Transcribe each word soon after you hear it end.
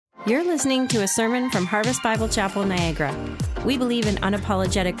You're listening to a sermon from Harvest Bible Chapel, Niagara. We believe in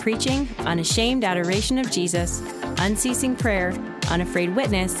unapologetic preaching, unashamed adoration of Jesus, unceasing prayer, unafraid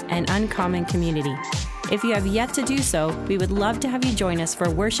witness, and uncommon community. If you have yet to do so, we would love to have you join us for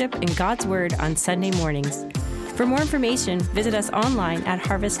worship and God's Word on Sunday mornings. For more information, visit us online at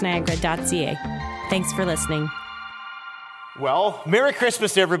harvestniagara.ca. Thanks for listening. Well, Merry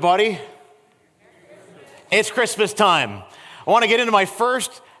Christmas, everybody. It's Christmas time. I want to get into my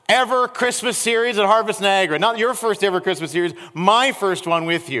first ever Christmas series at Harvest Niagara. Not your first ever Christmas series, my first one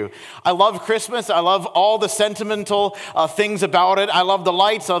with you. I love Christmas. I love all the sentimental things about it. I love the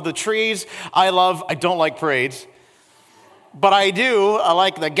lights, I love the trees. I don't like parades, but I do. I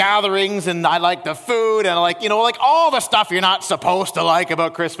like the gatherings, and I like the food, and I like all the stuff you're not supposed to like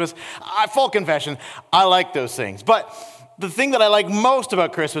about Christmas. Full confession, I like those things. But the thing that I like most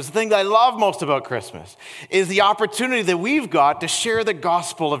about Christmas, the thing that I love most about Christmas, is the opportunity that we've got to share the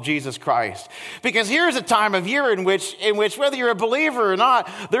gospel of Jesus Christ. Because here's a time of year in which whether you're a believer or not,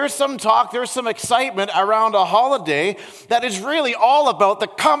 there's some talk, there's some excitement around a holiday that is really all about the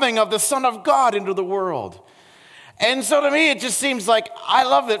coming of the Son of God into the world. And so to me, it just seems like I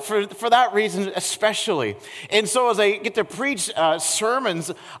love it for that reason especially. And so as I get to preach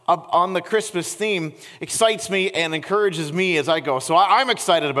sermons on the Christmas theme, excites me and encourages me as I go. So I'm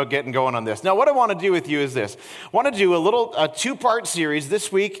excited about getting going on this. Now, what I want to do with you is this. I want to do a two-part series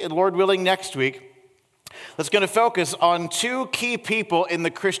this week, and Lord willing, next week, that's going to focus on two key people in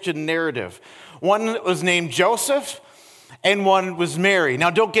the Christian narrative. One was named Joseph, and one was Mary. Now,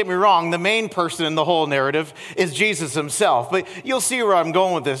 don't get me wrong, the main person in the whole narrative is Jesus himself. But you'll see where I'm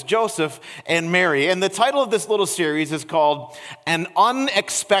going with this, Joseph and Mary. And the title of this little series is called An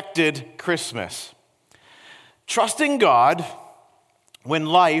Unexpected Christmas. Trusting God when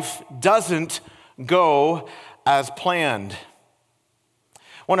life doesn't go as planned.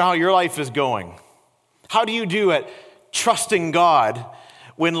 Wonder how your life is going. How do you do at trusting God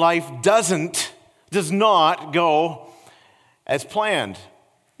when life does not go as planned?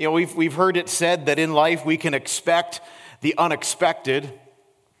 You know, we've heard it said that in life we can expect the unexpected.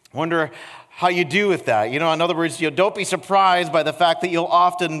 Wonder how you do with that. In other words, don't be surprised by the fact that you'll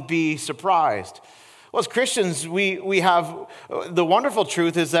often be surprised. Well, as Christians, we have the wonderful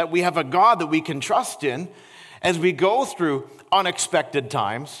truth is that we have a God that we can trust in as we go through unexpected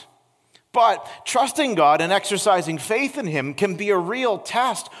times. But trusting God and exercising faith in Him can be a real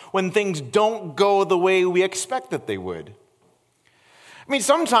test when things don't go the way we expect that they would. I mean,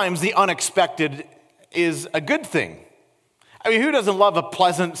 sometimes the unexpected is a good thing. I mean, who doesn't love a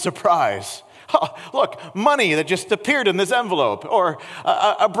pleasant surprise? Oh, look, money that just appeared in this envelope, or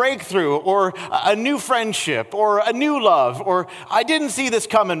a breakthrough, or a new friendship, or a new love, or I didn't see this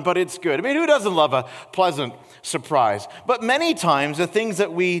coming, but it's good. I mean, who doesn't love a pleasant surprise? But many times, the things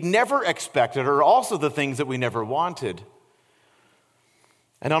that we never expected are also the things that we never wanted.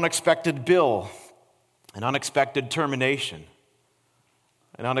 An unexpected bill, an unexpected termination,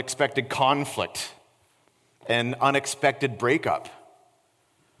 an unexpected conflict, an unexpected breakup,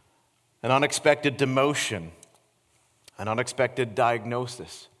 an unexpected demotion, an unexpected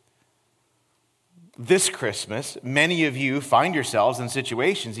diagnosis. This Christmas, many of you find yourselves in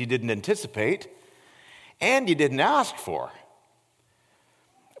situations you didn't anticipate and you didn't ask for.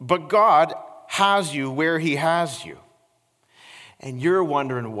 But God has you where He has you, and you're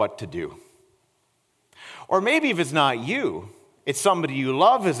wondering what to do. Or maybe if it's not you, it's somebody you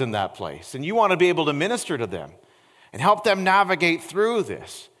love is in that place, and you want to be able to minister to them and help them navigate through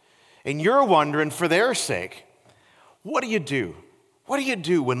this. And you're wondering, for their sake, what do you do? What do you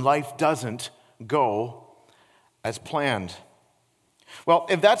do when life doesn't go as planned? Well,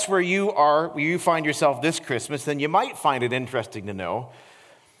 if that's where you are, where you find yourself this Christmas, then you might find it interesting to know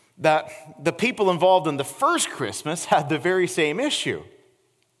that the people involved in the first Christmas had the very same issue.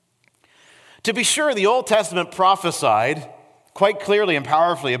 To be sure, the Old Testament prophesied quite clearly and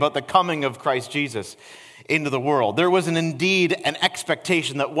powerfully about the coming of Christ Jesus into the world. There was indeed an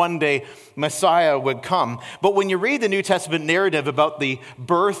expectation that one day Messiah would come. But when you read the New Testament narrative about the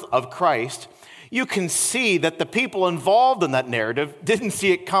birth of Christ, you can see that the people involved in that narrative didn't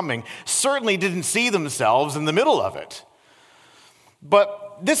see it coming, certainly didn't see themselves in the middle of it.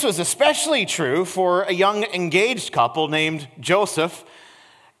 But this was especially true for a young engaged couple named Joseph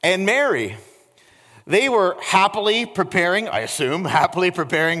and Mary. They were happily preparing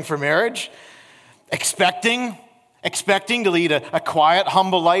for marriage, expecting to lead a quiet,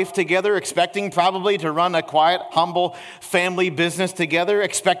 humble life together, expecting probably to run a quiet, humble family business together,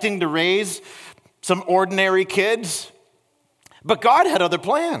 expecting to raise some ordinary kids. But God had other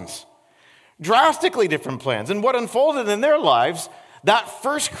plans, drastically different plans. And what unfolded in their lives That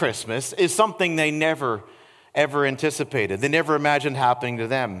first Christmas is something they never, ever anticipated. They never imagined happening to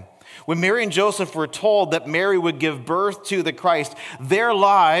them. When Mary and Joseph were told that Mary would give birth to the Christ, their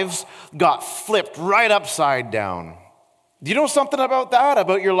lives got flipped right upside down. Do you know something about that?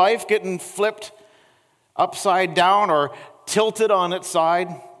 About your life getting flipped upside down or tilted on its side?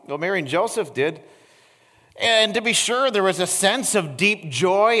 Well, Mary and Joseph did. And to be sure, there was a sense of deep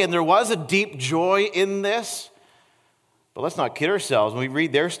joy, and there was a deep joy in this. But let's not kid ourselves. When we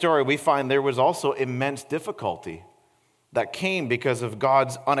read their story, we find there was also immense difficulty that came because of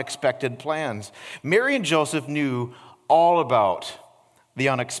God's unexpected plans. Mary and Joseph knew all about the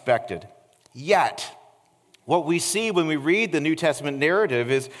unexpected. Yet, what we see when we read the New Testament narrative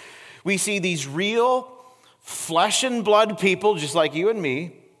is we see these real flesh and blood people, just like you and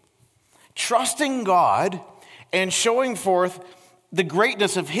me, trusting God and showing forth the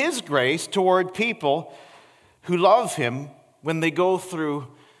greatness of His grace toward people who love Him when they go through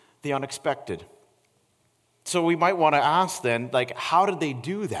the unexpected. So we might want to ask then, how did they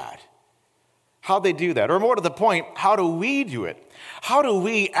do that? How did they do that? Or more to the point, how do we do it? How do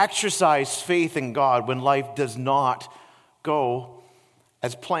we exercise faith in God when life does not go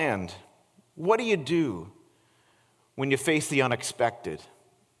as planned? What do you do when you face the unexpected?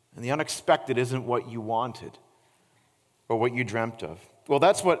 And the unexpected isn't what you wanted or what you dreamt of. Well,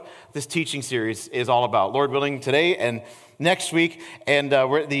 that's what this teaching series is all about. Lord willing, today and next week, and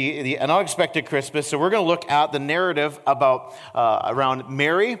we're an unexpected Christmas. So we're going to look at the narrative about around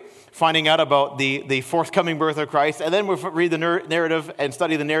Mary, finding out about the forthcoming birth of Christ, and then we'll read the narrative and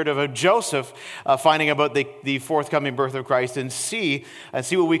study the narrative of Joseph, finding about the forthcoming birth of Christ, and see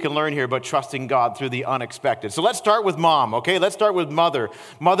what we can learn here about trusting God through the unexpected. So let's start with Mom, okay? Let's start with Mother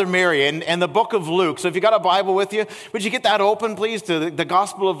Mary, and the book of Luke. So if you got a Bible with you, would you get that open, please, to the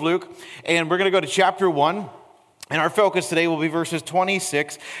Gospel of Luke? And we're going to go to chapter 1. And our focus today will be verses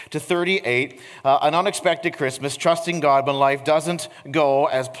 26 to 38, an unexpected Christmas, trusting God when life doesn't go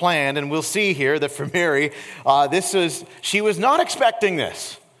as planned. And we'll see here that for Mary, she was not expecting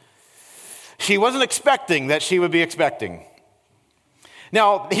this. She wasn't expecting that she would be expecting.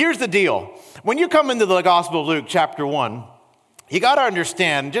 Now, here's the deal. When you come into the Gospel of Luke, chapter 1, you got to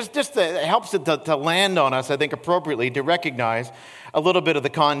understand, it helps it to land on us, I think, appropriately, to recognize a little bit of the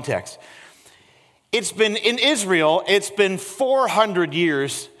context. It's been, in Israel, it's been 400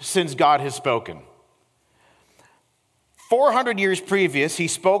 years since God has spoken. 400 years previous, He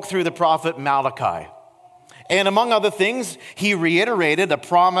spoke through the prophet Malachi. And among other things, He reiterated a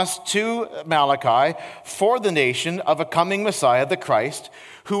promise to Malachi for the nation of a coming Messiah, the Christ,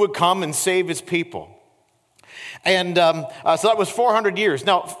 who would come and save His people. And so that was 400 years.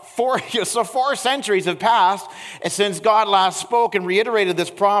 Now, 4 centuries have passed since God last spoke and reiterated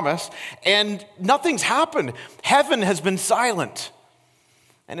this promise, and nothing's happened. Heaven has been silent.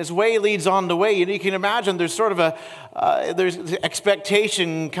 And His way leads on the way. And you can imagine there's sort of there's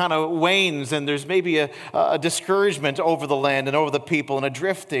expectation kind of wanes, and there's maybe a discouragement over the land and over the people and a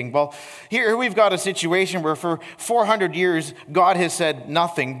drifting. Well, here we've got a situation where for 400 years, God has said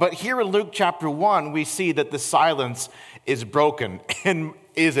nothing. But here in Luke chapter 1, we see that the silence is broken. And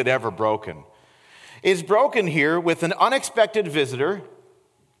is it ever broken? It's broken here with an unexpected visitor,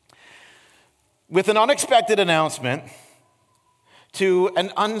 with an unexpected announcement, to an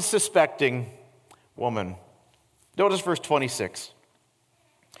unsuspecting woman. Notice verse 26.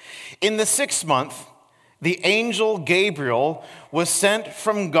 In the 6th month, the angel Gabriel was sent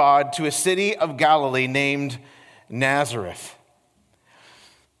from God to a city of Galilee named Nazareth,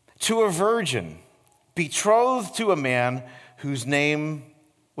 to a virgin betrothed to a man whose name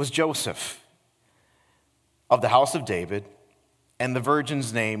was Joseph, of the house of David, and the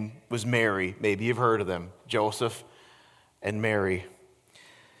virgin's name was Mary. Maybe you've heard of them, Joseph and Mary.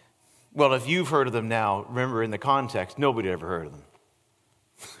 Well, if you've heard of them now, remember in the context, nobody ever heard of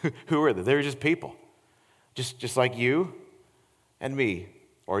them. Who are they? They're just people. Just like you and me.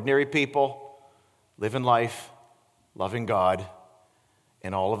 Ordinary people, living life, loving God,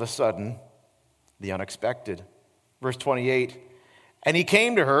 and all of a sudden, the unexpected. Verse 28, and he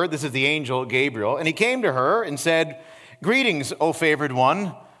came to her, this is the angel Gabriel, and he came to her and said, "Greetings, O favored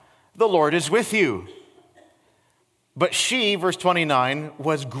one, the Lord is with you." But she, verse 29,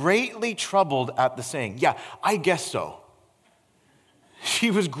 was greatly troubled at the saying. Yeah, I guess so.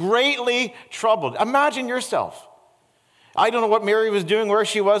 She was greatly troubled. Imagine yourself. I don't know what Mary was doing, where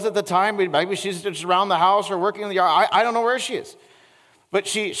she was at the time. Maybe she's just around the house or working in the yard. I don't know where she is. But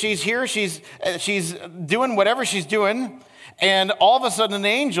she's here. She's doing whatever she's doing. And all of a sudden an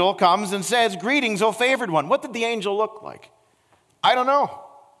angel comes and says, "Greetings, O favored one." What did the angel look like? I don't know.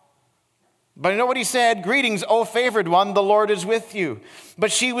 But you know what he said? Greetings, O favored one, the Lord is with you.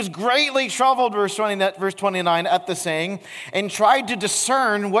 But she was greatly troubled, verse 29, at the saying, and tried to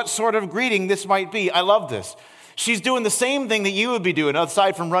discern what sort of greeting this might be. I love this. She's doing the same thing that you would be doing,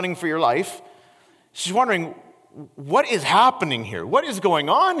 aside from running for your life. She's wondering, what is happening here? What is going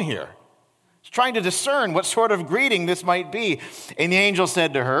on here? She's trying to discern what sort of greeting this might be. And the angel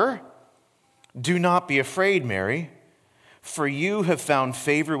said to her, do not be afraid, Mary, for you have found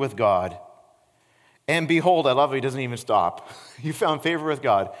favor with God. And behold, I love it, he doesn't even stop. You found favor with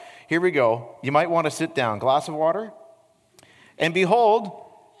God. Here we go. You might want to sit down. Glass of water. And behold,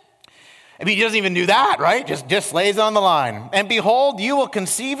 he doesn't even do that, right? Just lays on the line. And behold, you will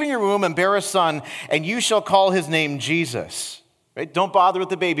conceive in your womb and bear a son, and you shall call his name Jesus. Right? Don't bother with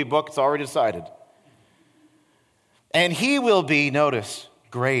the baby book. It's already decided. And he will be, notice,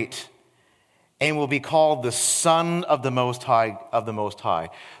 great, and will be called the Son of the Most High.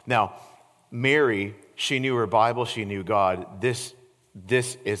 Now, Mary, she knew her Bible, she knew God. This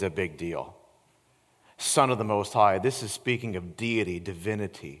is a big deal. Son of the Most High. This is speaking of deity,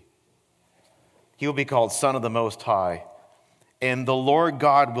 divinity. He will be called Son of the Most High. And the Lord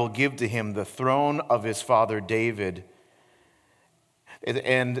God will give to him the throne of his father David.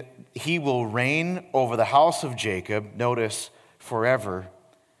 And he will reign over the house of Jacob, notice, forever.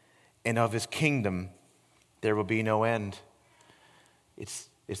 And of his kingdom there will be no end. It's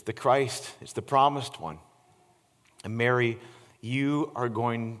the Christ. It's the promised one. And Mary, you are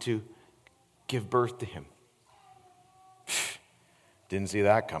going to give birth to him. Didn't see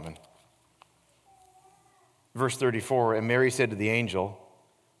that coming. Verse 34, and Mary said to the angel,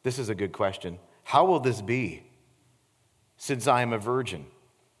 this is a good question, how will this be since I am a virgin?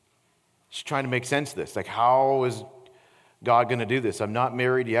 She's trying to make sense of this. Like, how is God going to do this? I'm not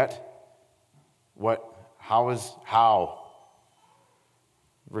married yet. How?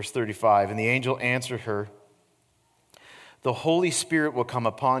 Verse 35, and the angel answered her, the Holy Spirit will come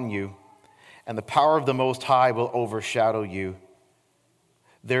upon you, and the power of the Most High will overshadow you.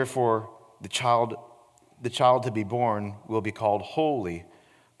 Therefore, the child to be born will be called Holy,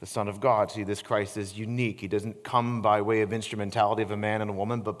 the Son of God. See, this Christ is unique. He doesn't come by way of instrumentality of a man and a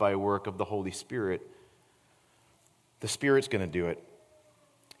woman, but by work of the Holy Spirit. The Spirit's going to do it.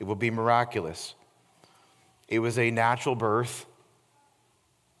 It will be miraculous. It was a natural birth,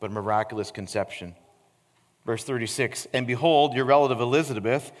 but miraculous conception. Verse 36, and behold, your relative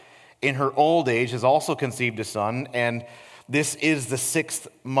Elizabeth, in her old age, has also conceived a son, and this is the 6th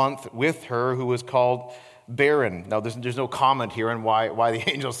month with her, who was called barren. Now, there's no comment here on why the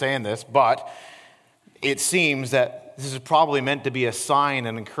angel's saying this, but it seems that this is probably meant to be a sign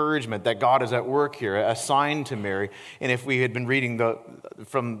and encouragement that God is at work here, a sign to Mary. And if we had been reading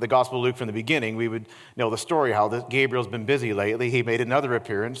from the Gospel of Luke from the beginning, we would know the story, how Gabriel's been busy lately. He made another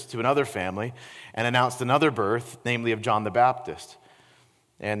appearance to another family and announced another birth, namely of John the Baptist.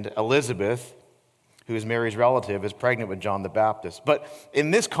 And Elizabeth, who is Mary's relative, is pregnant with John the Baptist. But in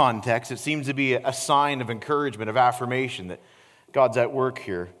this context, it seems to be a sign of encouragement, of affirmation that God's at work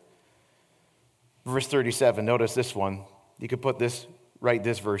here. Verse 37, notice this one. You could write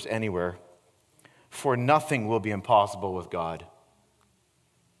this verse anywhere. For nothing will be impossible with God.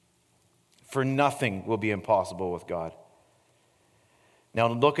 For nothing will be impossible with God. Now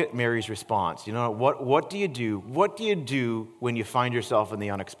look at Mary's response. You know, what do you do? What do you do when you find yourself in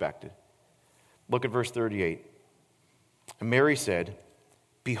the unexpected? Look at verse 38. And Mary said,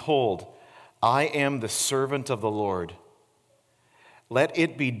 behold, I am the servant of the Lord. Let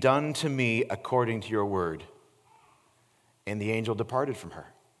it be done to me according to your word. And the angel departed from her.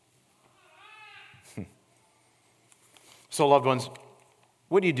 So, loved ones,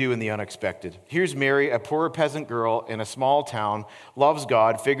 what do you do in the unexpected? Here's Mary, a poor peasant girl in a small town, loves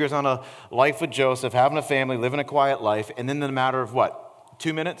God, figures on a life with Joseph, having a family, living a quiet life, and then in a matter of what?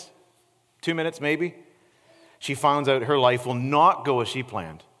 2 minutes? 2 minutes maybe? She finds out her life will not go as she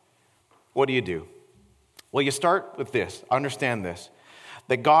planned. What do? Well, you start with this. Understand this.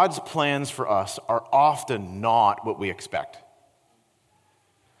 That God's plans for us are often not what we expect.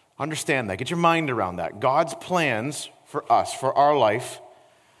 Understand that. Get your mind around that. God's plans for us, for our life,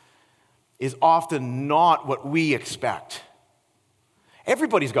 is often not what we expect.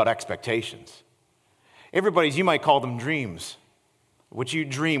 Everybody's got expectations. Everybody's, you might call them dreams. What you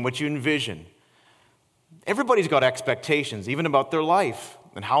dream, what you envision. Everybody's got expectations, even about their life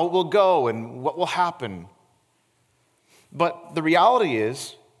and how it will go and what will happen. But the reality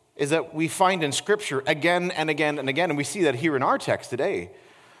is that we find in Scripture again and again and again, and we see that here in our text today,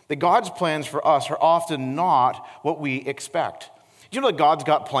 that God's plans for us are often not what we expect. Do you know that God's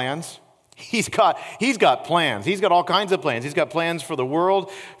got plans? He's got plans. He's got all kinds of plans. He's got plans for the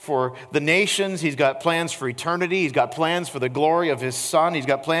world, for the nations. He's got plans for eternity. He's got plans for the glory of his Son. He's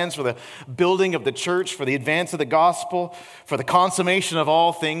got plans for the building of the church, for the advance of the gospel, for the consummation of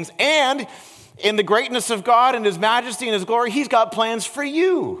all things. And in the greatness of God and his majesty and his glory, he's got plans for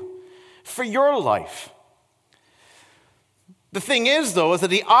you, for your life. The thing is, though, is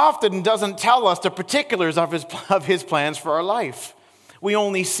that he often doesn't tell us the particulars of his plans for our life. We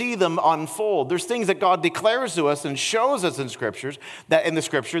only see them unfold. There's things that God declares to us and shows us in the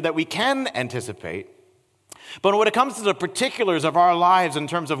scripture that we can anticipate. But when it comes to the particulars of our lives in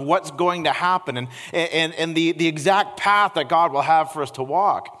terms of what's going to happen and the exact path that God will have for us to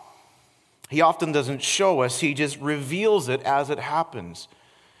walk, he often doesn't show us. He just reveals it as it happens.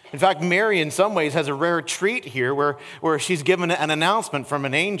 In fact, Mary in some ways has a rare treat here where she's given an announcement from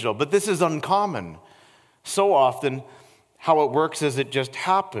an angel. But this is uncommon. So often, how it works is it just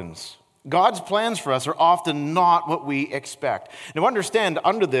happens. God's plans for us are often not what we expect. Now understand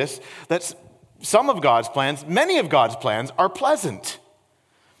under this that some of God's plans, many of God's plans are pleasant.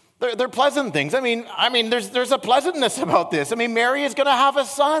 They're pleasant things. I mean, there's a pleasantness about this. Mary is going to have a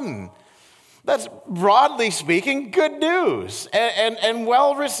son. That's, broadly speaking, good news and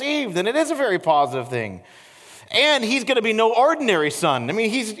well received. And it is a very positive thing. And he's going to be no ordinary son.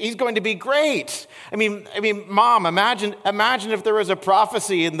 He's going to be great. Mom, imagine if there was a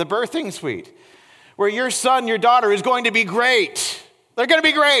prophecy in the birthing suite where your son, your daughter is going to be great. They're going to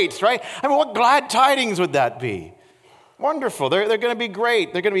be great, right? What glad tidings would that be? Wonderful. They're going to be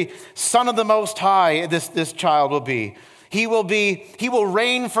great. They're going to be son of the Most High, this child will be. He will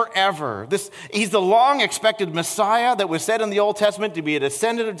reign forever. He's the long-expected Messiah that was said in the Old Testament to be a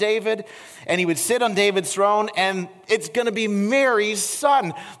descendant of David, and he would sit on David's throne, and it's going to be Mary's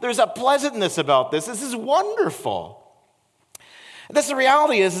son. There's a pleasantness about this. This is wonderful. The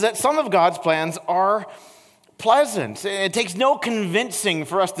reality is that some of God's plans are pleasant. It takes no convincing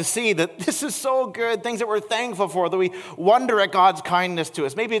for us to see that this is so good, things that we're thankful for, that we wonder at God's kindness to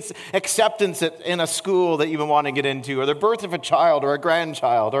us. Maybe it's acceptance in a school that you've been wanting to get into, or the birth of a child or a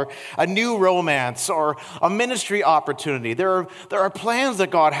grandchild, or a new romance, or a ministry opportunity. There are plans that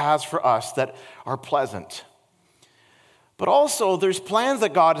God has for us that are pleasant. But also there's plans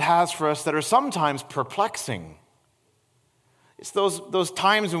that God has for us that are sometimes perplexing. It's those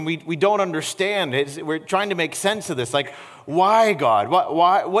times when we don't understand. We're trying to make sense of this. Like, why, God?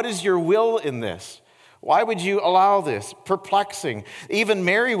 What is your will in this? Why would you allow this? Perplexing. Even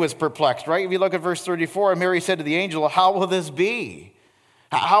Mary was perplexed, right? If you look at verse 34, Mary said to the angel, how will this be?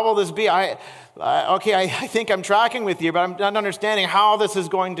 How will this be? I think I'm tracking with you, but I'm not understanding how this is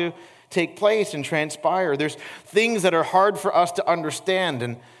going to take place and transpire. There's things that are hard for us to understand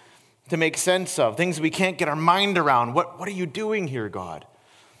and to make sense of, things we can't get our mind around. What are you doing here, God?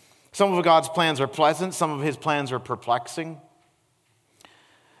 Some of God's plans are pleasant. Some of his plans are perplexing.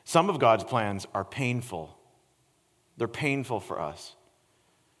 Some of God's plans are painful. They're painful for us.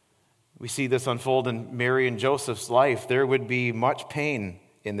 We see this unfold in Mary and Joseph's life. There would be much pain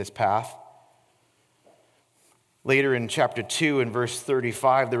in this path. Later in chapter 2 and verse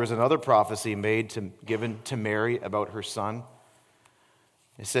 35, there was another prophecy given to Mary about her son.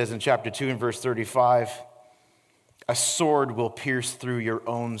 It says in chapter 2 and verse 35, a sword will pierce through your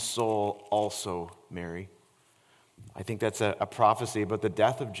own soul also, Mary. I think that's a prophecy about the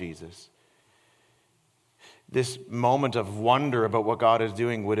death of Jesus. This moment of wonder about what God is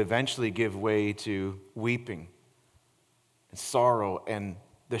doing would eventually give way to weeping and sorrow and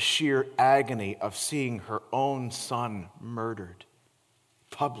the sheer agony of seeing her own son murdered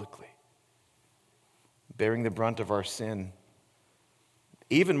publicly, bearing the brunt of our sin.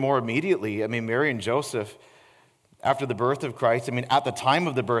 Even more immediately, Mary and Joseph, after the birth of Christ, at the time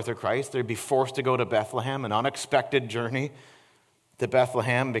of the birth of Christ, they'd be forced to go to Bethlehem, an unexpected journey to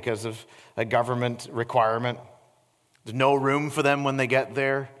Bethlehem because of a government requirement. There's no room for them when they get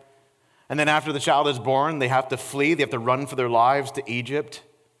there. And then after the child is born, they have to flee. They have to run for their lives to Egypt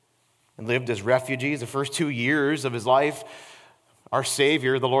and lived as refugees. The first 2 years of his life, our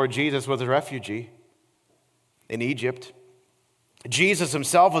Savior, the Lord Jesus, was a refugee in Egypt. Jesus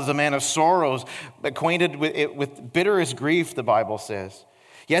himself was a man of sorrows, acquainted with bitterest grief, the Bible says.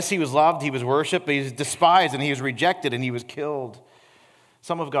 Yes, he was loved, he was worshipped, but he was despised and he was rejected and he was killed.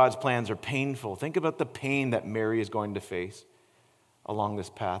 Some of God's plans are painful. Think about the pain that Mary is going to face along this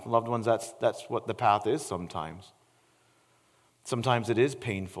path. Loved ones, that's what the path is sometimes. Sometimes it is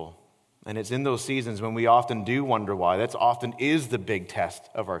painful. And it's in those seasons when we often do wonder why. That often is the big test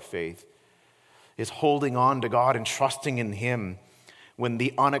of our faith, is holding on to God and trusting in him when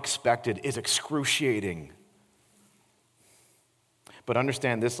the unexpected is excruciating. But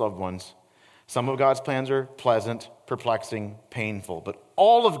understand this, loved ones, Some of God's plans are pleasant, perplexing, painful, but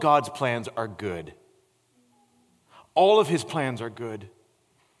all of God's plans are good. All of his plans are good.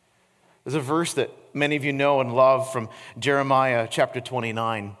 There's a verse that many of you know and love from Jeremiah chapter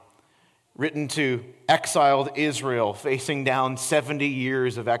 29, written to exiled Israel facing down 70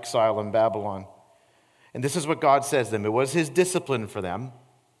 years of exile in Babylon. And this is what God says to them. It was his discipline for them,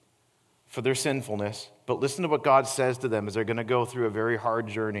 for their sinfulness. But listen to what God says to them as they're going to go through a very hard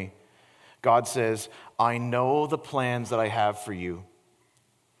journey. God says, I know the plans that I have for you,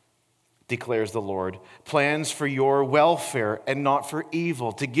 declares the Lord. Plans for your welfare and not for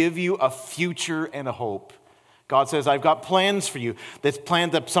evil, to give you a future and a hope. God says, I've got plans for you. This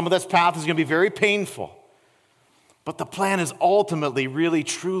plan, that some of this path is going to be very painful. But the plan is ultimately really,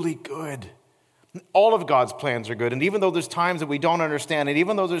 truly good. All of God's plans are good. And even though there's times that we don't understand it,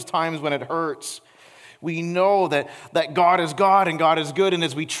 even though there's times when it hurts, we know that God is God and God is good. And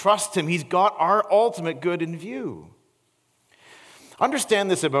as we trust him, he's got our ultimate good in view.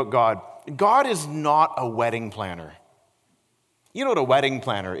 Understand this about God. God is not a wedding planner. You know what a wedding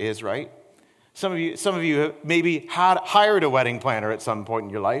planner is, right? Some of you maybe hired a wedding planner at some point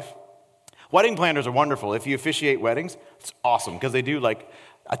in your life. Wedding planners are wonderful. If you officiate weddings, it's awesome because they do like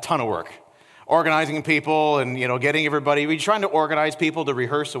a ton of work. Organizing people and, getting everybody. When you're trying to organize people to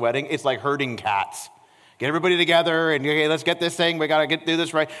rehearse a wedding, it's like herding cats. Get everybody together and, okay, let's get this thing. We got to do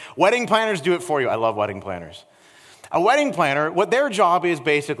this right. Wedding planners do it for you. I love wedding planners. A wedding planner, what their job is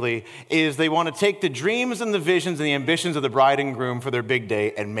basically, is they want to take the dreams and the visions and the ambitions of the bride and groom for their big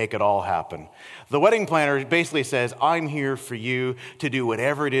day and make it all happen. The wedding planner basically says, I'm here for you to do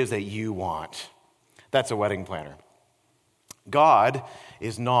whatever it is that you want. That's a wedding planner. God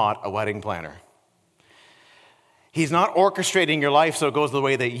is not a wedding planner. He's not orchestrating your life so it goes the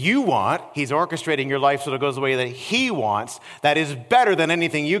way that you want. He's orchestrating your life so it goes the way that he wants. That is better than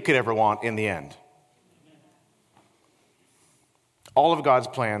anything you could ever want in the end. All of God's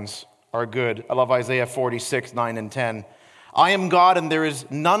plans are good. I love Isaiah 46, 9 and 10. I am God and there is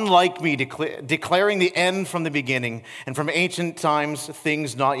none like me, declaring the end from the beginning and from ancient times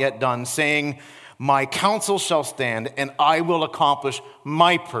things not yet done, saying, my counsel shall stand and I will accomplish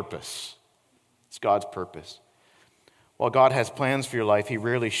my purpose. It's God's purpose. While God has plans for your life, he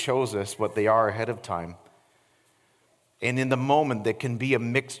rarely shows us what they are ahead of time. And in the moment, there can be a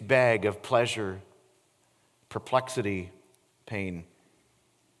mixed bag of pleasure, perplexity, pain.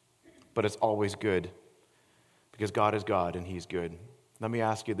 But it's always good because God is God and he's good. Let me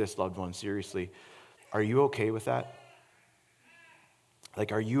ask you this, loved one, seriously. Are you okay with that?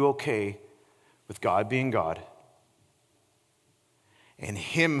 Are you okay with God being God and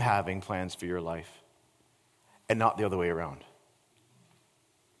him having plans for your life and not the other way around?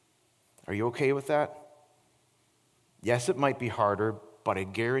 Are you okay with that? Yes, it might be harder, but I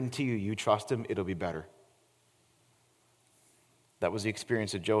guarantee you trust him, it'll be better. That was the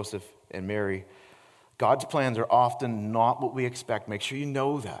experience of Joseph and Mary. God's plans are often not what we expect. Make sure you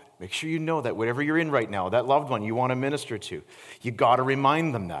know that. Make sure you know that whatever you're in right now, that loved one you want to minister to, you got to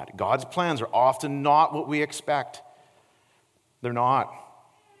remind them that. God's plans are often not what we expect. They're not.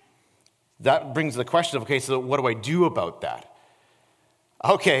 That brings the question of, okay, so what do I do about that?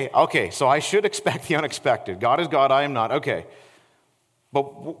 Okay, so I should expect the unexpected. God is God, I am not. Okay.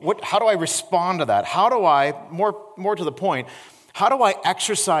 But how do I respond to that? How do I, more to the point, how do I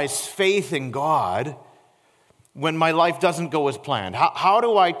exercise faith in God when my life doesn't go as planned? How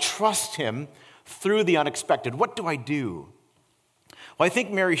do I trust him through the unexpected? What do I do? Well, I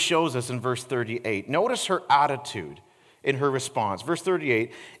think Mary shows us in verse 38. Notice her attitude in her response. Verse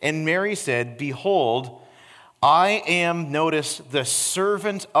 38, and Mary said, behold, I am, notice, the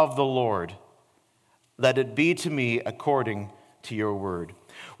servant of the Lord. Let it be to me according to your word.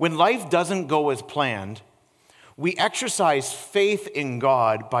 When life doesn't go as planned, we exercise faith in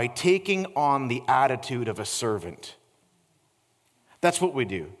God by taking on the attitude of a servant. That's what we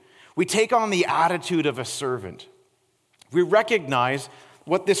do. We take on the attitude of a servant. We recognize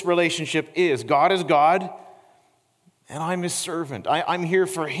what this relationship is. God is God, and I'm his servant. I'm here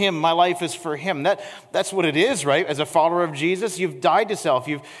for him. My life is for him. That's what it is, right? As a follower of Jesus, you've died to self.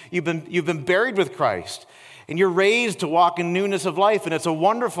 You've been buried with Christ. And you're raised to walk in newness of life, and it's a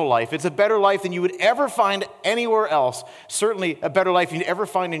wonderful life. It's a better life than you would ever find anywhere else. Certainly a better life you'd ever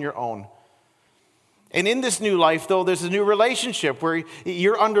find in your own. And in this new life, though, there's a new relationship where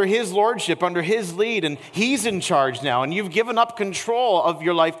you're under his lordship, under his lead, and he's in charge now. And you've given up control of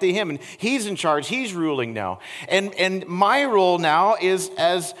your life to him, and he's in charge. He's ruling now. And my role now is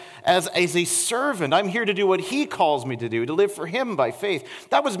as a servant. I'm here to do what he calls me to do, to live for him by faith.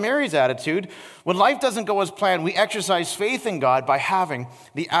 That was Mary's attitude. When life doesn't go as planned, we exercise faith in God by having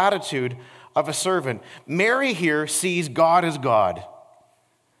the attitude of a servant. Mary here sees God as God.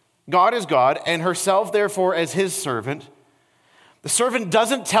 God is God, and herself, therefore, as his servant. The servant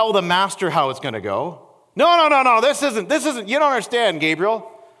doesn't tell the master how it's going to go. No, this isn't, you don't understand, Gabriel.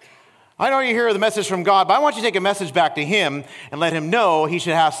 I know you hear the message from God, but I want you to take a message back to him and let him know he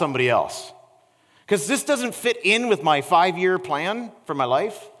should have somebody else. Because this doesn't fit in with my 5-year plan for my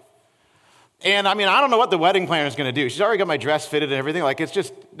life. And I don't know what the wedding planner is going to do. She's already got my dress fitted and everything.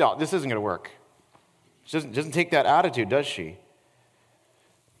 No, this isn't going to work. She doesn't take that attitude, does she?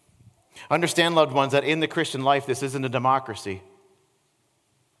 Understand, loved ones, that in the Christian life, this isn't a democracy.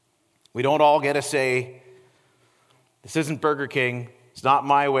 We don't all get a say. This isn't Burger King. It's not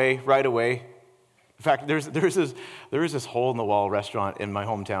my way, right away. In fact, there is this hole-in-the-wall restaurant in my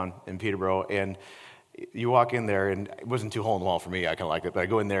hometown in Peterborough, and you walk in there, and it wasn't too hole-in-the-wall for me. I kind of liked it, but I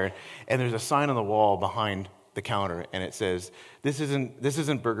go in there, and there's a sign on the wall behind the counter, and it says, "This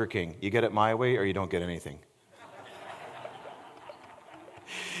isn't Burger King. You get it my way, or you don't get anything."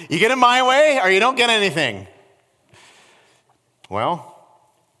 You get it my way, or you don't get anything. Well,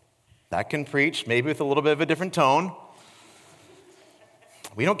 that can preach, maybe with a little bit of a different tone.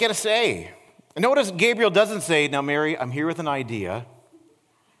 We don't get a say. And notice Gabriel doesn't say, "Now, Mary, I'm here with an idea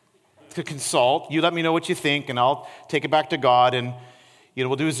to consult. You let me know what you think, and I'll take it back to God, and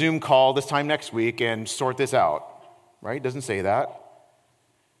we'll do a Zoom call this time next week and sort this out." Right? It doesn't say that.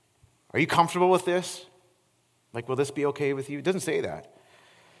 Are you comfortable with this? Will this be okay with you? It doesn't say that.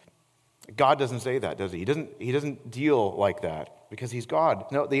 God doesn't say that, does he? He doesn't deal like that because he's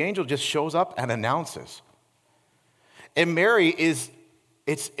God. No, the angel just shows up and announces. And Mary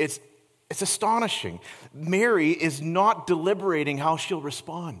it's astonishing. Mary is not deliberating how she'll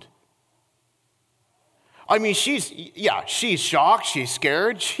respond. She's shocked, she's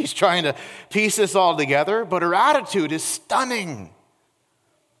scared, she's trying to piece this all together, but her attitude is stunning.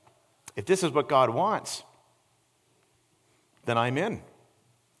 If this is what God wants, then I'm in.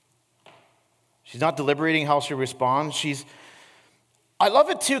 She's not deliberating how she'll respond. I love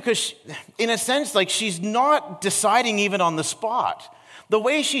it too, because in a sense, she's not deciding even on the spot. The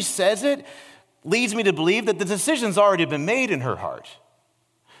way she says it leads me to believe that the decision's already been made in her heart.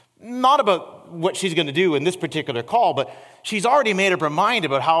 Not about what she's going to do in this particular call, but she's already made up her mind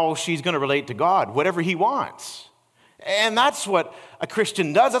about how she's going to relate to God, whatever he wants. And that's what a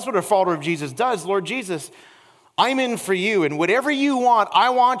Christian does. That's what a follower of Jesus does. Lord Jesus, I'm in for you, and whatever you want, I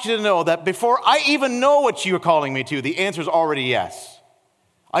want you to know that before I even know what you're calling me to, the answer is already yes.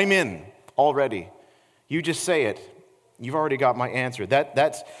 I'm in already. You just say it. You've already got my answer.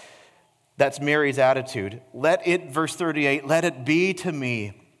 That's Mary's attitude. Verse 38, let it be to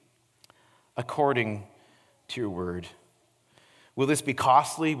me according to your word. Will this be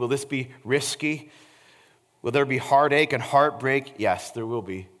costly? Will this be risky? Will there be heartache and heartbreak? Yes, there will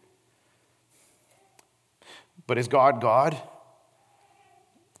be. But is God God?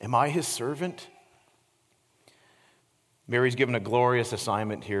 Am I his servant? Mary's given a glorious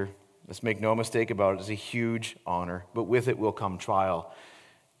assignment here. Let's make no mistake about it. It's a huge honor, but with it will come trial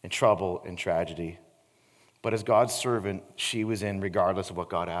and trouble and tragedy. But as God's servant, she was in regardless of what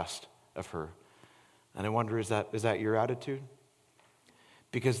God asked of her. And I wonder, is that your attitude?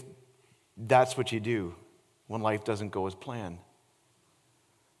 Because that's what you do when life doesn't go as planned.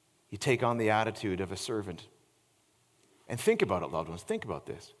 You take on the attitude of a servant. And think about it, loved ones. Think about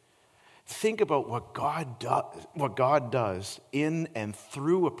this. Think about what God does in and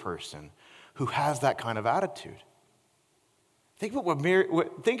through a person who has that kind of attitude. Think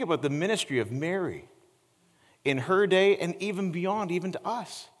about the ministry of Mary in her day and even beyond, even to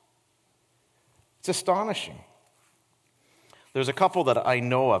us. It's astonishing. There's a couple that I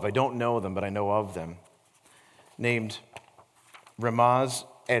know of. I don't know them, but I know of them, named Ramaz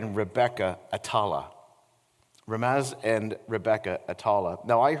and Rebecca Atala. Ramaz and Rebecca Atala.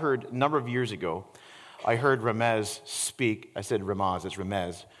 Now, I heard a number of years ago, I heard Ramaz speak. I said Ramaz, it's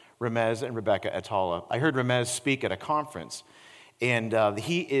Ramez. Ramaz and Rebecca Atala. I heard Ramaz speak at a conference, and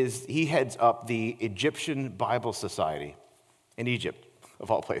he heads up the Egyptian Bible Society in Egypt,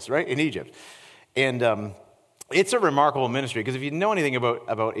 of all places, right? In Egypt. And it's a remarkable ministry, because if you know anything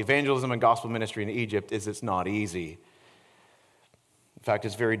about evangelism and gospel ministry in Egypt, it's not easy. In fact,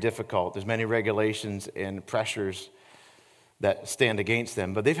 it's very difficult. There's many regulations and pressures that stand against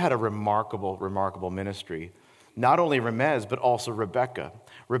them, but they've had a remarkable, remarkable ministry. Not only Ramez, but also Rebecca.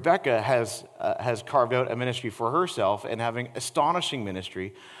 Rebecca has carved out a ministry for herself and having astonishing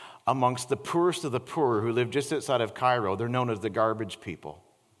ministry amongst the poorest of the poor who live just outside of Cairo. They're known as the garbage people.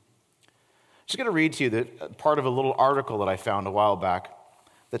 I'm just going to read to you part of a little article that I found a while back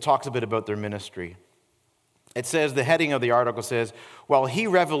that talks a bit about their ministry. It says, the heading of the article says, while he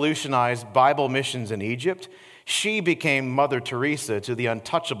revolutionized Bible missions in Egypt, she became Mother Teresa to the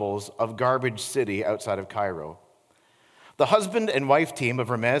untouchables of Garbage City outside of Cairo. The husband and wife team of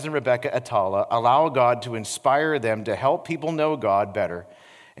Ramez and Rebecca Atala allow God to inspire them to help people know God better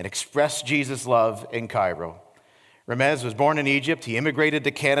and express Jesus' love in Cairo. Ramez was born in Egypt. He immigrated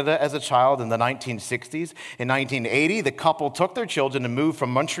to Canada as a child in the 1960s. In 1980, the couple took their children and moved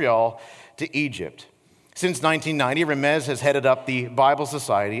from Montreal to Egypt. Since 1990, Ramez has headed up the Bible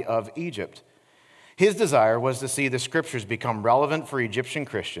Society of Egypt. His desire was to see the scriptures become relevant for Egyptian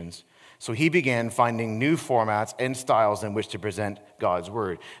Christians, so he began finding new formats and styles in which to present God's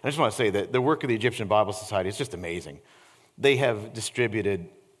word. I just want to say that the work of the Egyptian Bible Society is just amazing. They have distributed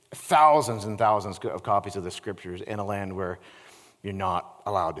thousands and thousands of copies of the scriptures in a land where you're not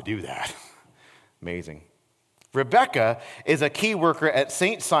allowed to do that. Amazing. Rebecca is a key worker at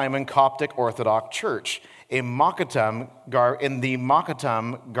St. Simon Coptic Orthodox Church in the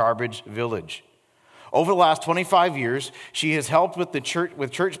Makatam Garbage Village. Over the last 25 years, she has helped with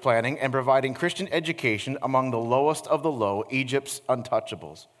church planning and providing Christian education among the lowest of the low, Egypt's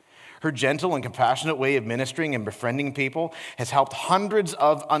untouchables. Her gentle and compassionate way of ministering and befriending people has helped hundreds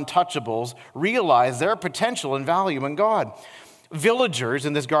of untouchables realize their potential and value in God. Villagers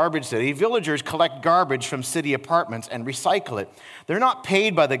in this garbage city, villagers collect garbage from city apartments and recycle it. They're not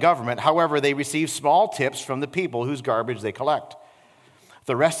paid by the government. However, they receive small tips from the people whose garbage they collect.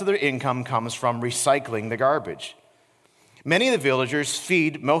 The rest of their income comes from recycling the garbage. Many of the villagers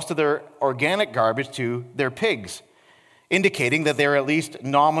feed most of their organic garbage to their pigs, indicating that they're at least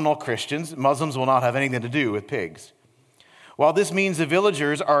nominal Christians. Muslims will not have anything to do with pigs. While this means the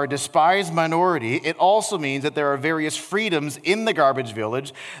villagers are a despised minority, it also means that there are various freedoms in the garbage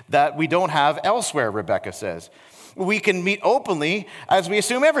village that we don't have elsewhere, Rebecca says. We can meet openly as we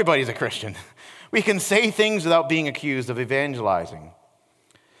assume everybody's a Christian. We can say things without being accused of evangelizing.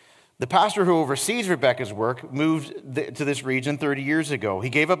 The pastor who oversees Rebecca's work moved to this region 30 years ago.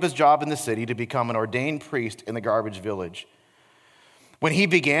 He gave up his job in the city to become an ordained priest in the garbage village. When he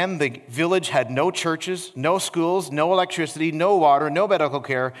began, the village had no churches, no schools, no electricity, no water, no medical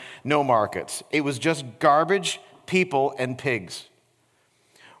care, no markets. It was just garbage, people, and pigs.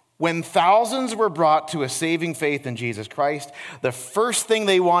 When thousands were brought to a saving faith in Jesus Christ, the first thing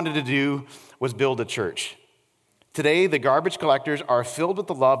they wanted to do was build a church. Today, the garbage collectors are filled with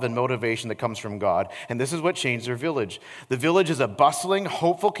the love and motivation that comes from God, and this is what changed their village. The village is a bustling,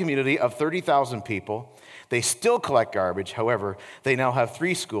 hopeful community of 30,000 people. They still collect garbage. However, they now have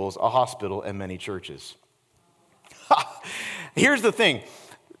 3 schools, a hospital, and many churches. Here's the thing.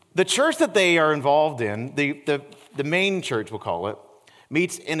 The church that they are involved in, the main church, we'll call it,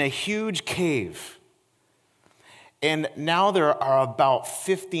 meets in a huge cave. And now there are about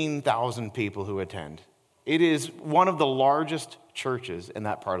 15,000 people who attend. It is one of the largest churches in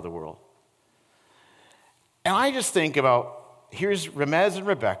that part of the world. And I just think about, here's Ramez and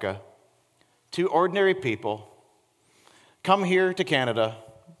Rebecca, 2 ordinary people, come here to Canada,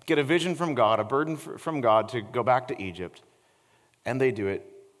 get a vision from God, a burden from God to go back to Egypt, and they do it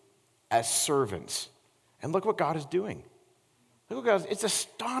as servants. And look what God is doing. It's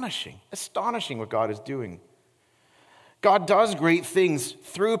astonishing what God is doing. God does great things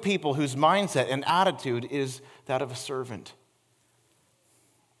through people whose mindset and attitude is that of a servant.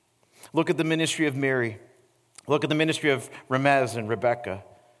 Look at the ministry of Mary. Look at the ministry of Ramez and Rebecca.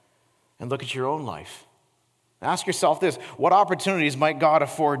 And look at your own life. Ask yourself this: what opportunities might God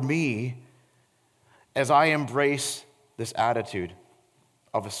afford me as I embrace this attitude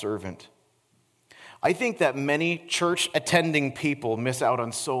of a servant? I think that many church-attending people miss out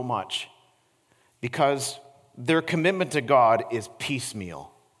on so much because their commitment to God is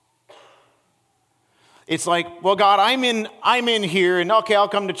piecemeal. It's like, well, God, I'm in here, and okay, I'll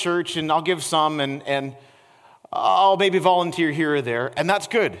come to church, and I'll give some, and I'll maybe volunteer here or there, and that's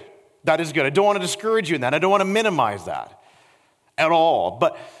good. That is good. I don't want to discourage you in that. I don't want to minimize that at all.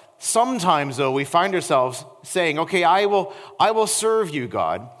 But sometimes, though, we find ourselves saying, okay, I will serve you,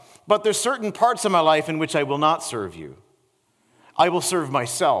 God, but there's certain parts of my life in which I will not serve you. I will serve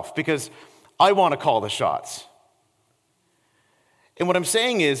myself because I want to call the shots. And what I'm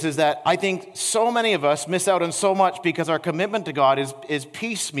saying is that I think so many of us miss out on so much because our commitment to God is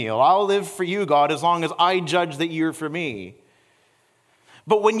piecemeal. I'll live for you, God, as long as I judge that you're for me.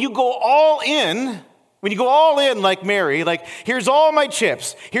 But when you go all in like Mary, like, here's all my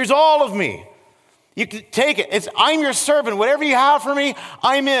chips, here's all of me. You can take it. I'm your servant. Whatever you have for me,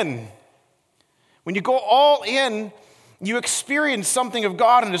 I'm in. When you go all in, you experience something of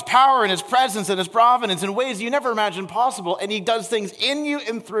God and His power and His presence and His providence in ways you never imagined possible, and He does things in you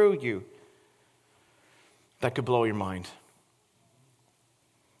and through you. that could blow your mind.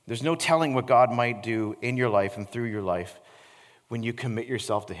 There's no telling what God might do in your life and through your life when you commit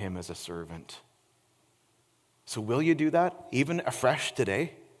yourself to him as a servant. So will you do that, even afresh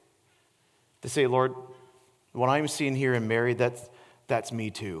today? To say, Lord, what I'm seeing here in Mary, that's me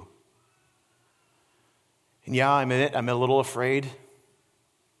too. And yeah, I'm a little afraid,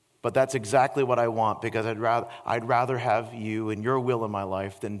 but that's exactly what I want, because I'd rather have you and your will in my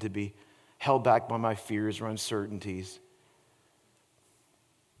life than to be held back by my fears or uncertainties.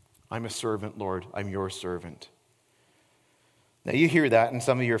 I'm a servant, Lord. I'm your servant. Now you hear that, and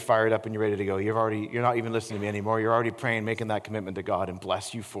some of you are fired up and you're ready to go. You're not even listening to me anymore. You're already praying, making that commitment to God, and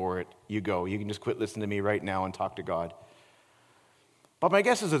bless you for it. You go. You can just quit listening to me right now and talk to God. But my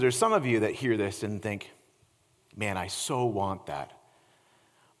guess is that there's some of you that hear this and think, man, I so want that,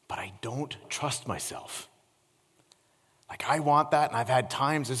 but I don't trust myself. Like, I want that, and I've had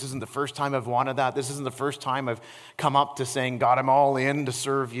times, this isn't the first time I've wanted that. This isn't the first time I've come up to saying, God, I'm all in to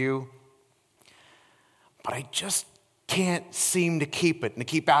serve you. But I just can't seem to keep it and to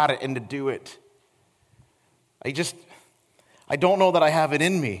keep at it and to do it. I don't know that I have it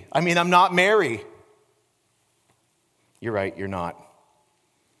in me. I mean, I'm not Mary. You're right, you're not.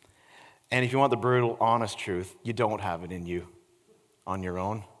 And if you want the brutal, honest truth, you don't have it in you on your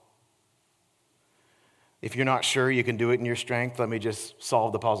own. If you're not sure you can do it in your strength, let me just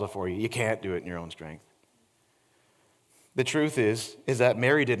solve the puzzle for you. You can't do it in your own strength. The truth is that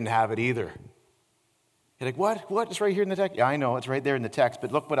Mary didn't have it either. You're like, what? What? It's right here in the text. Yeah, I know, it's right there in the text,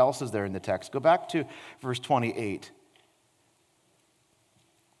 but look what else is there in the text. Go back to verse 28.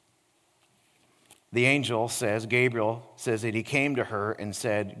 The angel says, Gabriel says that he came to her and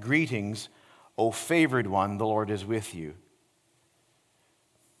said, "Greetings, O favored one, the Lord is with you."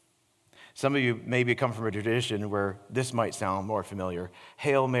 Some of you maybe come from a tradition where this might sound more familiar.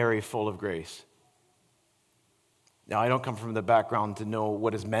 Hail Mary, full of grace. Now, I don't come from the background to know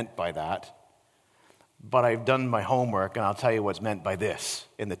what is meant by that, but I've done my homework, and I'll tell you what's meant by this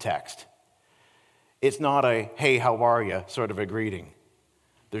in the text. It's not a, hey, how are you, sort of a greeting.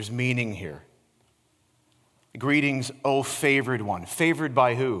 There's meaning here. Greetings, O favored one. Favored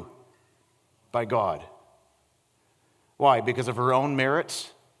by who? By God. Why? Because of her own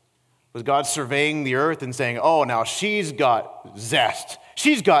merits? Was God surveying the earth and saying, oh, now she's got zest.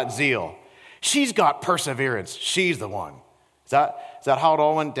 She's got zeal. She's got perseverance. She's the one. Is that how it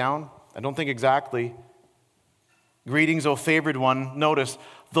all went down? I don't think exactly. Greetings, O favored one. Notice,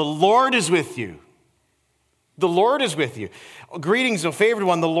 the Lord is with you. The Lord is with you. Greetings, O favored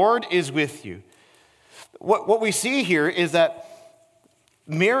one. The Lord is with you. What we see here is that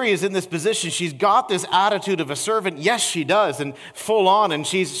Mary is in this position. She's got this attitude of a servant. Yes, she does, and full on, and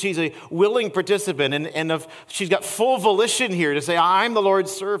she's a willing participant, and she's got full volition here to say, I'm the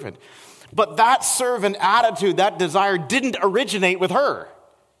Lord's servant. But that servant attitude, that desire, didn't originate with her.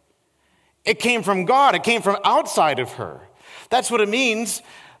 It came from God. It came from outside of her. That's what it means.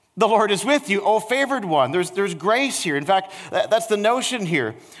 The Lord is with you, O favored one. There's grace here. In fact, that's the notion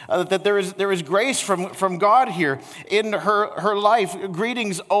here, that there is grace from God here in her life.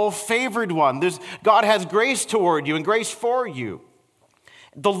 Greetings, O favored one. God has grace toward you and grace for you.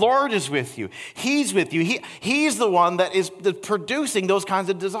 The Lord is with you. He's with you. He's the one that is producing those kinds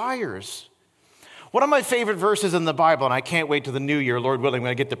of desires. One of my favorite verses in the Bible, and I can't wait till the new year, Lord willing,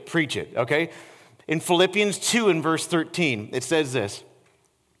 when I get to preach it, okay? In Philippians 2 and verse 13, it says this.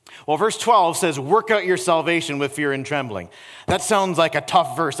 Well, verse 12 says, work out your salvation with fear and trembling. That sounds like a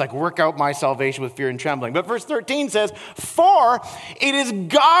tough verse, like work out my salvation with fear and trembling. But verse 13 says, for it is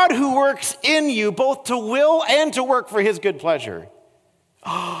God who works in you both to will and to work for his good pleasure.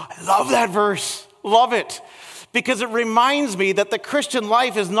 Oh, I love that verse. Love it. Because it reminds me that the Christian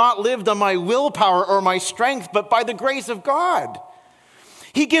life is not lived on my willpower or my strength, but by the grace of God.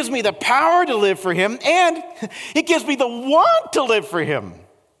 He gives me the power to live for him, and he gives me the want to live for him.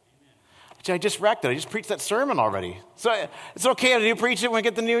 I just wrecked it. I just preached that sermon already. So it's okay to preach it when we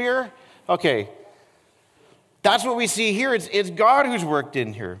get the new year? Okay. That's what we see here. It's God who's worked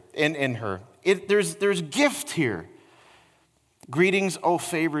in her. There's gift here. Greetings, O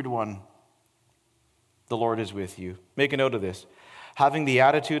favored one. The Lord is with you. Make a note of this. Having the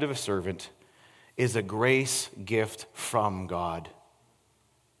attitude of a servant is a grace gift from God.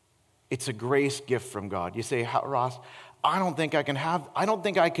 It's a grace gift from God. You say, Ross, I don't think I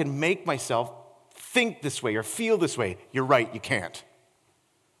can make myself think this way or feel this way. You're right, you can't.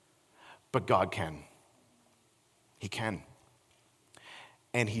 But God can. He can.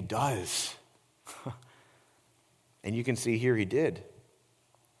 And he does. And you can see here he did.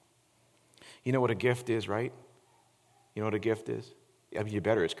 You know what a gift is, right? You know what a gift is? I mean, you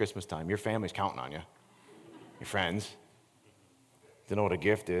better. It's Christmas time. Your family's counting on you. Your friends. Don't know what a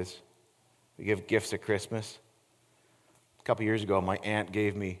gift is. We give gifts at Christmas. A couple years ago, my aunt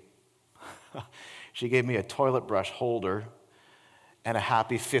gave me, she gave me a toilet brush holder and a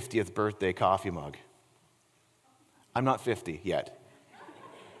happy 50th birthday coffee mug. I'm not 50 yet.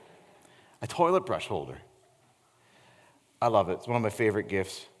 A toilet brush holder. I love it. It's one of my favorite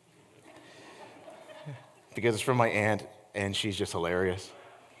gifts because it's from my aunt and she's just hilarious.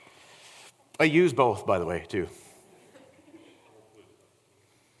 I use both, by the way, too.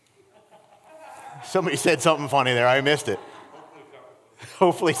 Somebody said something funny there. I missed it.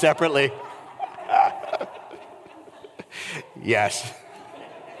 Hopefully separately. Yes.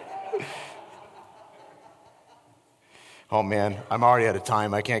 Oh man, I'm already out of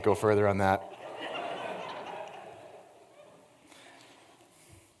time. I can't go further on that.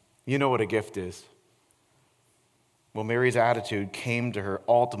 You know what a gift is. Well, Mary's attitude came to her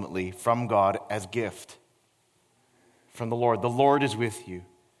ultimately from God as gift. From the Lord. The Lord is with you.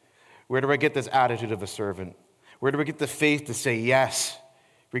 Where do I get this attitude of a servant? Where do I get the faith to say yes,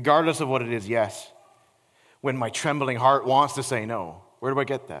 regardless of what it is, yes, when my trembling heart wants to say no? Where do I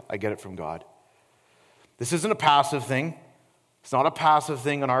get that? I get it from God. This isn't a passive thing. It's not a passive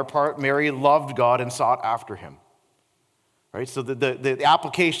thing on our part. Mary loved God and sought after him. Right? So the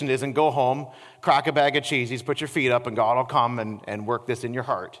application isn't go home, crack a bag of cheesies, put your feet up, and God will come and work this in your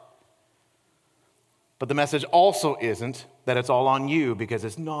heart. But the message also isn't that it's all on you, because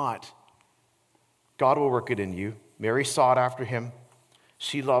it's not. God will work it in you. Mary sought after him.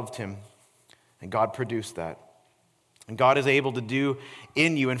 She loved him. And God produced that. And God is able to do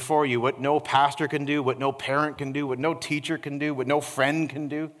in you and for you what no pastor can do, what no parent can do, what no teacher can do, what no friend can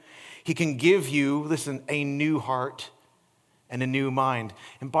do. He can give you, listen, a new heart and a new mind.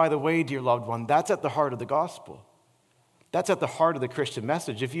 And by the way, dear loved one, that's at the heart of the gospel. That's at the heart of the Christian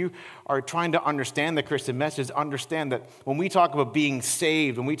message. If you are trying to understand the Christian message, understand that when we talk about being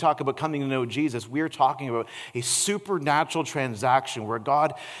saved, when we talk about coming to know Jesus, we're talking about a supernatural transaction where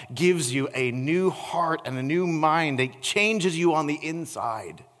God gives you a new heart and a new mind that changes you on the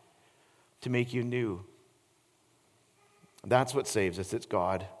inside to make you new. That's what saves us. It's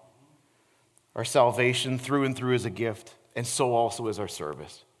God. Our salvation through and through is a gift, and so also is our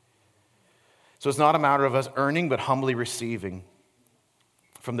service. So it's not a matter of us earning, but humbly receiving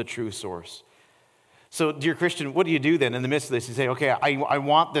from the true source. So, dear Christian, what do you do then in the midst of this? You say, okay, I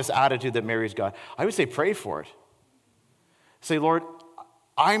want this attitude that Mary's got. I would say pray for it. Say, Lord,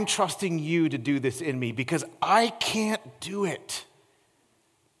 I'm trusting you to do this in me because I can't do it.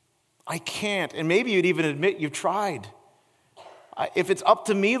 I can't. And maybe you'd even admit you've tried. If it's up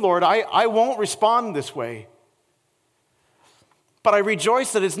to me, Lord, I won't respond this way. But I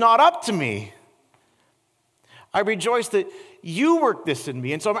rejoice that it's not up to me. I rejoice that you work this in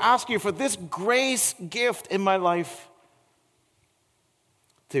me. And so I'm asking you for this grace gift in my life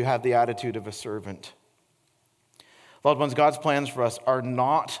to have the attitude of a servant. Loved ones, God's plans for us are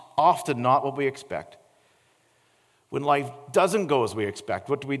often not what we expect. When life doesn't go as we expect,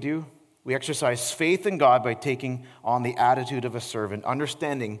 what do? We exercise faith in God by taking on the attitude of a servant,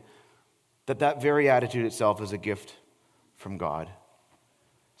 understanding that very attitude itself is a gift from God.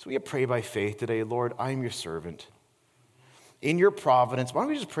 So we pray by faith today, Lord, I am your servant. In your providence, why don't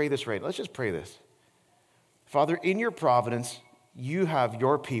we just pray this right? Let's just pray this. Father, in your providence, you have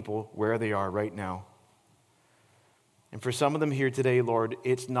your people where they are right now. And for some of them here today, Lord,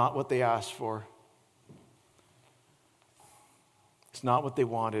 it's not what they asked for. It's not what they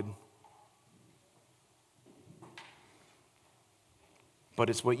wanted.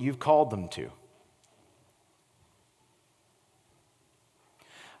 But it's what you've called them to.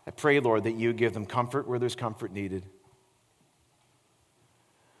 I pray, Lord, that you give them comfort where there's comfort needed.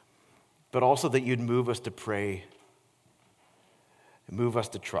 But also that you'd move us to pray and move us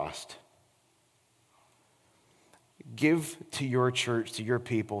to trust. Give to your church, to your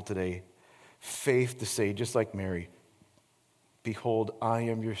people today, faith to say, just like Mary, behold, I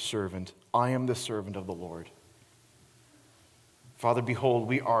am your servant. I am the servant of the Lord. Father, behold,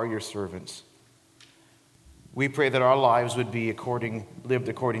 we are your servants. We pray that our lives would be lived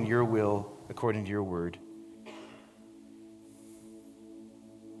according to your will, according to your word.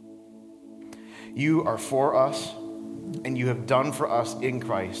 You are for us, and you have done for us in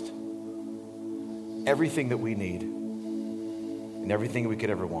Christ everything that we need and everything we could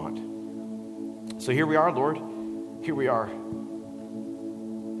ever want. So here we are, Lord. Here we are.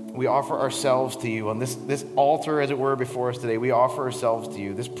 We offer ourselves to you on this altar, as it were, before us today. We offer ourselves to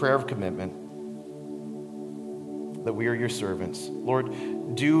you, this prayer of commitment, that we are your servants.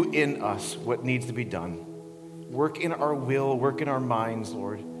 Lord, do in us what needs to be done. Work in our will, work in our minds,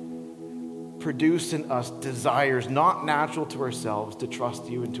 Lord. produce in us desires not natural to ourselves to trust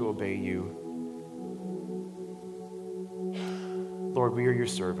you and to obey you. Lord, we are your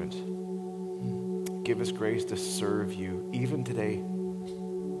servant. Give us grace to serve you even today,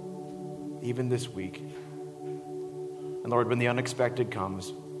 even this week. And Lord, when the unexpected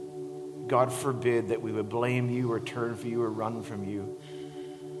comes, God forbid that we would blame you or turn for you or run from you,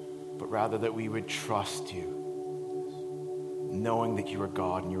 but rather that we would trust you, knowing that you are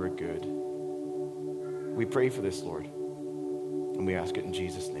God and you are good. We pray for this, Lord, and we ask it in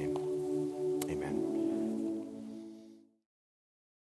Jesus' name.